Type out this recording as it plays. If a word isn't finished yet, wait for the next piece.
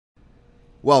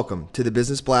Welcome to the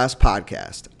Business Blast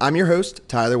podcast. I'm your host,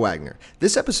 Tyler Wagner.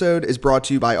 This episode is brought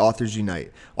to you by Authors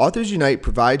Unite. Authors Unite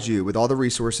provides you with all the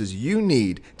resources you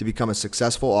need to become a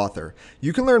successful author.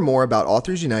 You can learn more about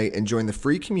Authors Unite and join the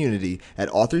free community at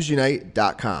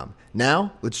authorsunite.com.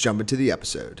 Now, let's jump into the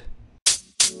episode.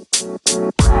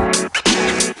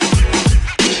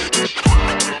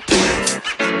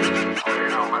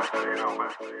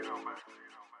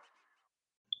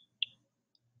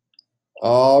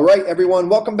 All right, everyone.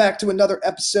 Welcome back to another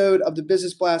episode of the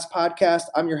Business Blast podcast.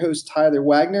 I'm your host, Tyler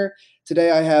Wagner. Today,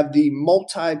 I have the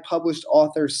multi-published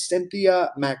author,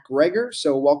 Cynthia Macgregor.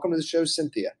 So welcome to the show,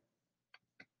 Cynthia.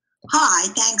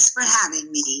 Hi, thanks for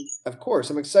having me. Of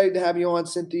course. I'm excited to have you on,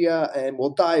 Cynthia, and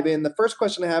we'll dive in. The first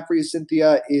question I have for you,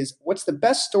 Cynthia, is what's the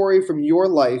best story from your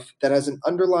life that has an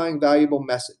underlying valuable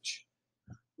message?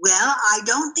 Well, I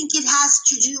don't think it has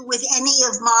to do with any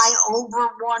of my over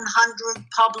 100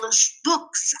 published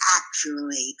books,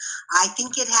 actually. I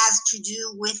think it has to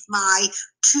do with my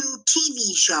 2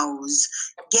 TV shows.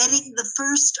 Getting the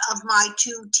first of my 2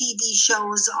 TV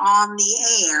shows on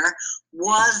the air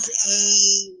was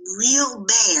a real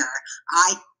bear.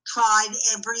 I tried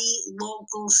every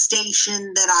local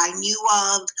station that I knew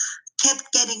of,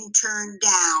 kept getting turned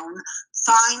down.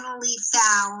 Finally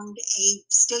found a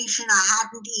station I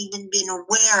hadn't even been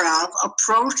aware of,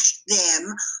 approached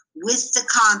them with the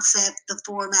concept, the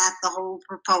format, the whole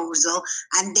proposal,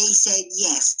 and they said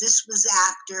yes. This was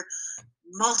after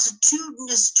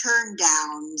multitudinous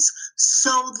turndowns. So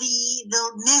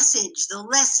the message, the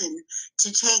lesson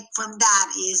to take from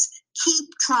that is keep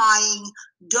trying,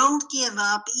 don't give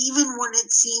up, even when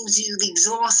it seems you've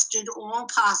exhausted all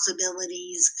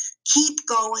possibilities. Keep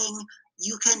going.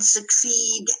 You can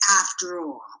succeed after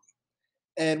all.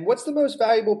 And what's the most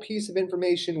valuable piece of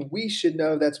information we should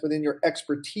know that's within your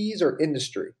expertise or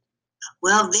industry?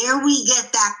 Well, there we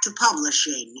get back to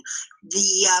publishing.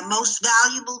 The most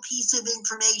valuable piece of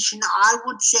information I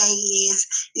would say is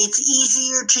it's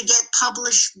easier to get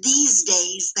published these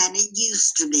days than it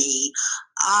used to be.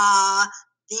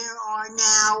 There are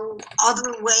now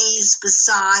other ways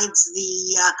besides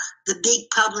the big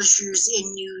publishers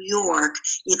in New York.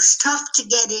 It's tough to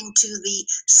get into the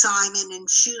Simon and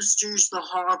Schusters, the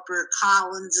Harper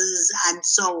Collinses, and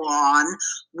so on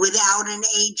without an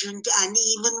agent and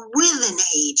even with an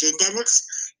agent. And it's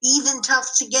even tough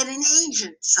to get an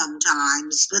agent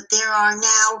sometimes. But there are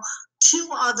now 2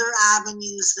 other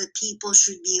avenues that people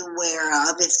should be aware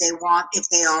of if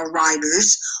they are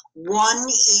writers. One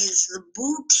is the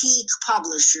boutique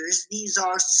publishers. These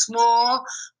are small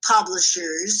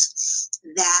publishers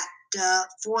that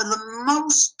for the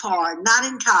most part, not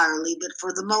entirely, but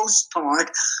for the most part,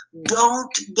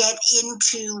 don't get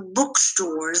into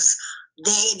bookstores.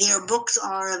 Their books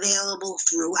are available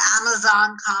through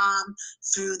Amazon.com,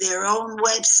 through their own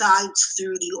websites,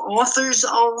 through the author's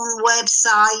own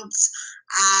websites,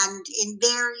 and in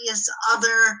various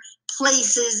other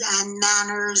places and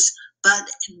manners, but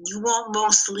you won't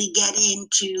mostly get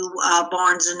into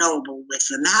Barnes & Noble with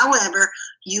them. However,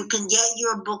 you can get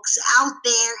your books out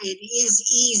there. It is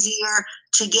easier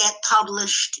to get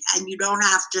published, and you don't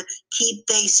have to keep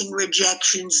facing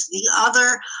rejections. The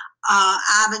other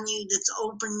avenue that's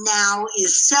open now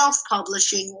is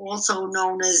self-publishing, also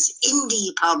known as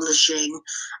indie publishing.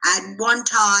 At one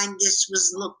time, this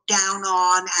was looked down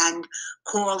on and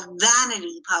called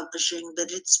vanity publishing,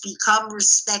 but it's become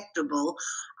respectable.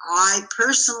 I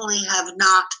personally have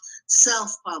not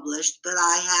self-published, but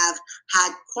I have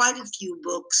had quite a few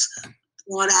books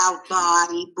brought out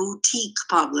by boutique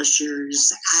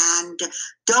publishers, and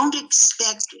don't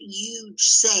expect huge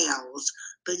sales,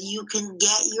 but you can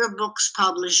get your books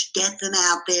published, get them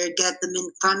out there, get them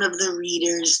in front of the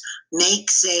readers,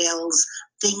 make sales.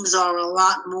 Things are a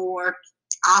lot more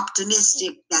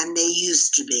optimistic than they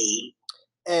used to be.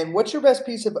 And what's your best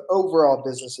piece of overall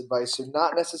business advice, so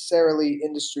not necessarily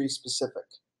industry specific?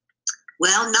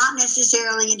 Well, not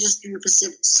necessarily industry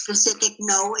specific.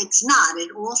 No, it's not.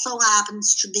 It also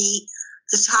happens to be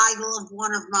the title of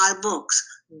one of my books.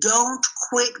 Don't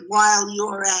quit while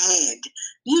you're ahead.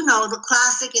 You know, the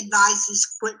classic advice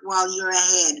is quit while you're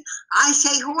ahead. I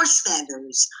say horse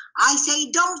feathers. I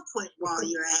say don't quit while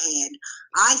you're ahead.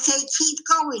 I say keep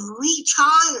going, reach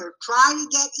higher, try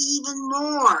to get even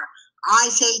more. I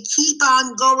say keep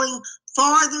on going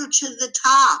farther to the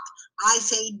top. I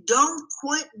say don't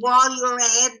quit while you're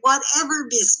ahead, whatever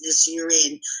business you're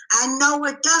in. And no,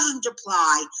 it doesn't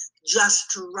apply just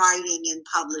to writing and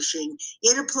publishing.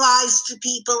 It applies to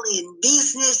people in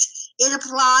business. It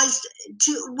applies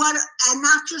to and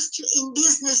not just in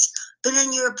business, but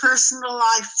in your personal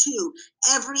life too.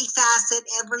 Every facet,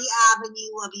 every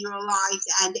avenue of your life,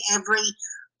 and every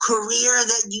career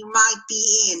that you might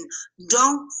be in.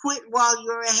 Don't quit while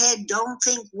you're ahead. Don't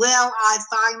think, well, I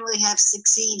finally have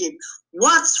succeeded.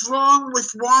 What's wrong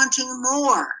with wanting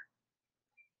more?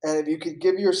 And if you could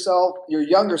give yourself, your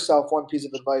younger self, one piece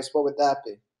of advice, what would that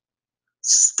be?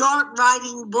 Start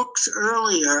writing books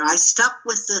earlier. I stuck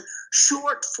with the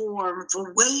short form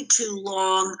for way too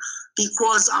long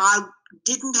because I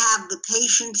didn't have the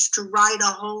patience to write a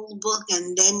whole book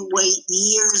and then wait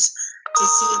years to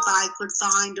see if I could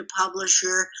find a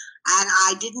publisher. And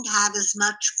I didn't have as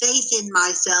much faith in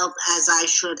myself as I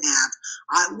should have.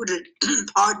 I would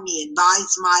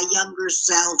advise my younger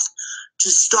self to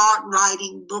start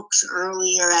writing books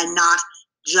earlier and not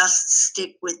just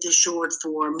stick with the short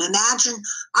form. Imagine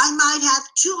I might have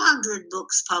 200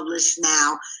 books published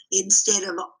now instead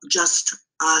of just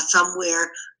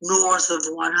somewhere north of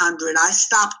 100. I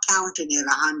stopped counting at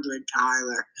 100,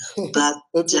 Tyler. But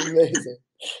That's amazing.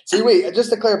 So wait,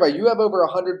 just to clarify, you have over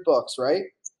 100 books, right?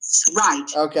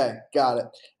 Right. Okay, got it.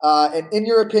 And in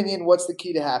your opinion, what's the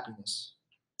key to happiness?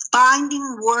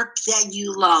 Finding work that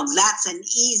you love. That's an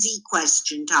easy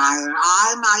question, Tyler.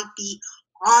 I might be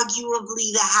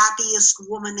arguably the happiest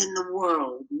woman in the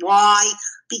world. Why?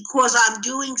 Because I'm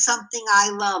doing something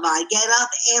I love. I get up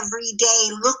every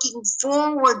day looking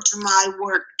forward to my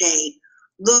work day,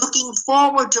 looking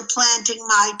forward to planting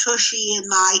my tushy in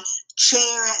my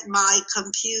chair at my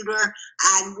computer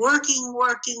and working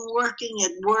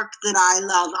at work that I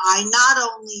love. I not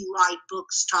only write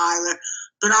books, Tyler,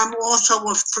 but I'm also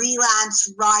a freelance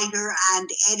writer and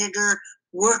editor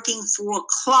working for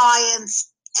clients,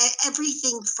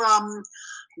 everything from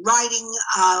writing,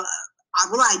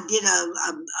 well, I did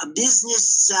a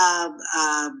business,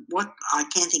 what, I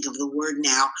can't think of the word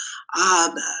now,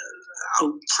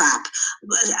 oh crap,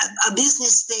 a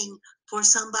business thing for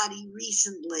somebody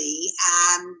recently,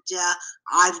 and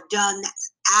I've done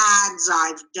ads,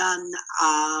 I've done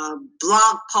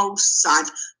blog posts, I've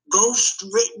ghost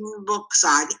written books,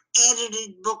 I've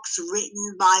edited books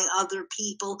written by other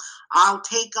people. I'll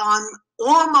take on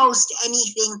almost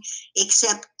anything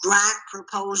except grant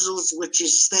proposals, which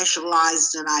is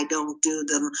specialized, and I don't do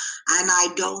them. And I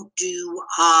don't do,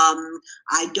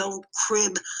 I don't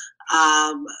crib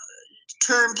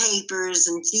term papers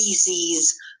and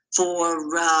theses for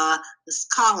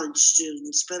college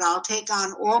students, but I'll take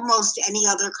on almost any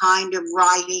other kind of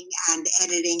writing and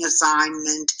editing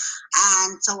assignment.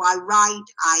 And so I write,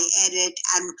 I edit,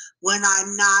 and when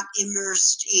I'm not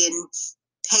immersed in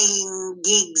paying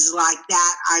gigs like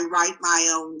that, I write my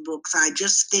own books. I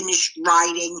just finished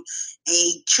writing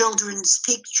a children's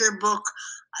picture book.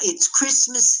 It's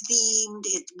Christmas themed.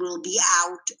 It will be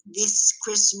out this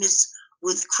Christmas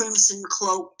with Crimson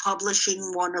Cloak Publishing,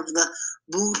 one of the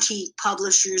boutique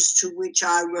publishers to which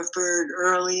I referred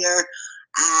earlier,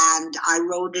 and I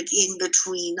wrote it in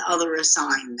between other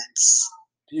assignments.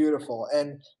 Beautiful.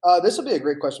 And this will be a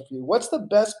great question for you. What's the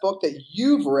best book that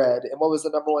you've read, and what was the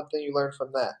number one thing you learned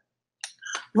from that?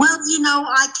 Well,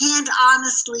 I can't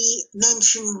honestly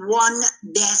mention one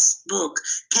best book.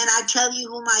 Can I tell you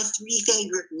who my three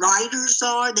favorite writers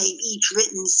are? They've each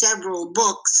written several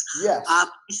books. Yes. My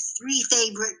three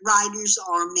favorite writers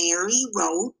are Mary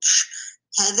Roach,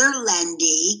 Heather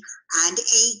Lendy, and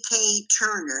A.K.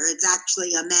 Turner. It's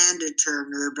actually Amanda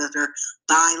Turner, but her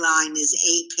byline is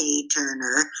A.K.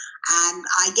 Turner. And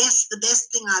I guess the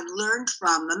best thing I've learned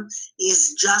from them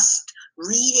is just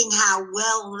reading how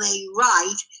well they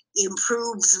write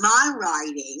improves my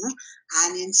writing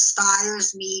and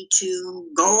inspires me to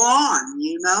go on.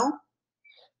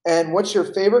 And what's your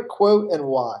favorite quote and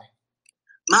why?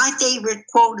 My favorite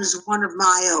quote is one of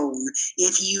my own.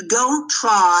 If you don't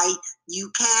try,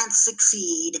 you can't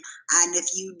succeed. And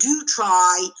if you do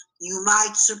try, you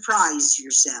might surprise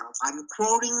yourself. I'm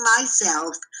quoting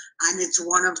myself, and it's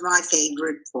one of my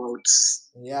favorite quotes.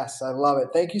 Yes, I love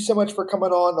it. Thank you so much for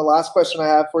coming on. The last question I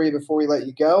have for you before we let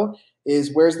you go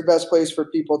is, where's the best place for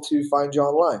people to find you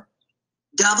online?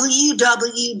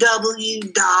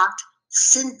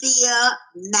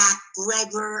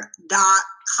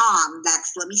 www.CynthiaMacGregor.com.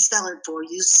 That's, let me spell it for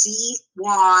you, CynthiaMacGregor.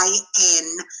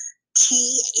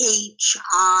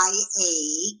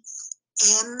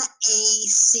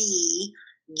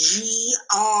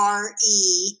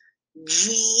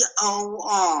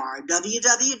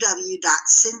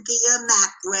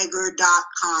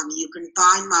 www.CynthiaMacGregor.com. You can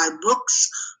find my books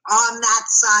on that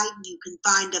site. You can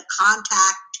find a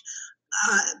contact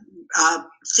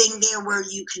thing there where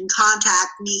you can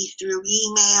contact me through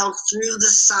email, through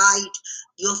the site.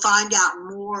 You'll find out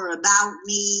more about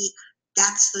me.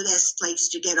 That's the best place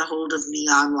to get a hold of me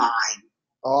online.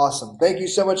 Awesome. Thank you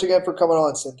so much again for coming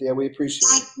on, Cynthia. We appreciate it.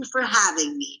 Thank you for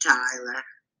having me, Tyler.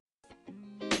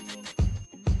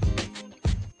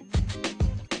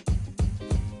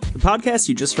 podcast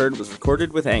you just heard was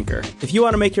recorded with Anchor. If you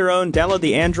want to make your own, download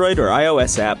the Android or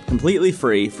iOS app completely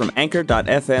free from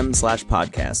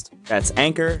anchor.fm/podcast. That's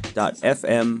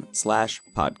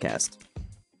anchor.fm/podcast.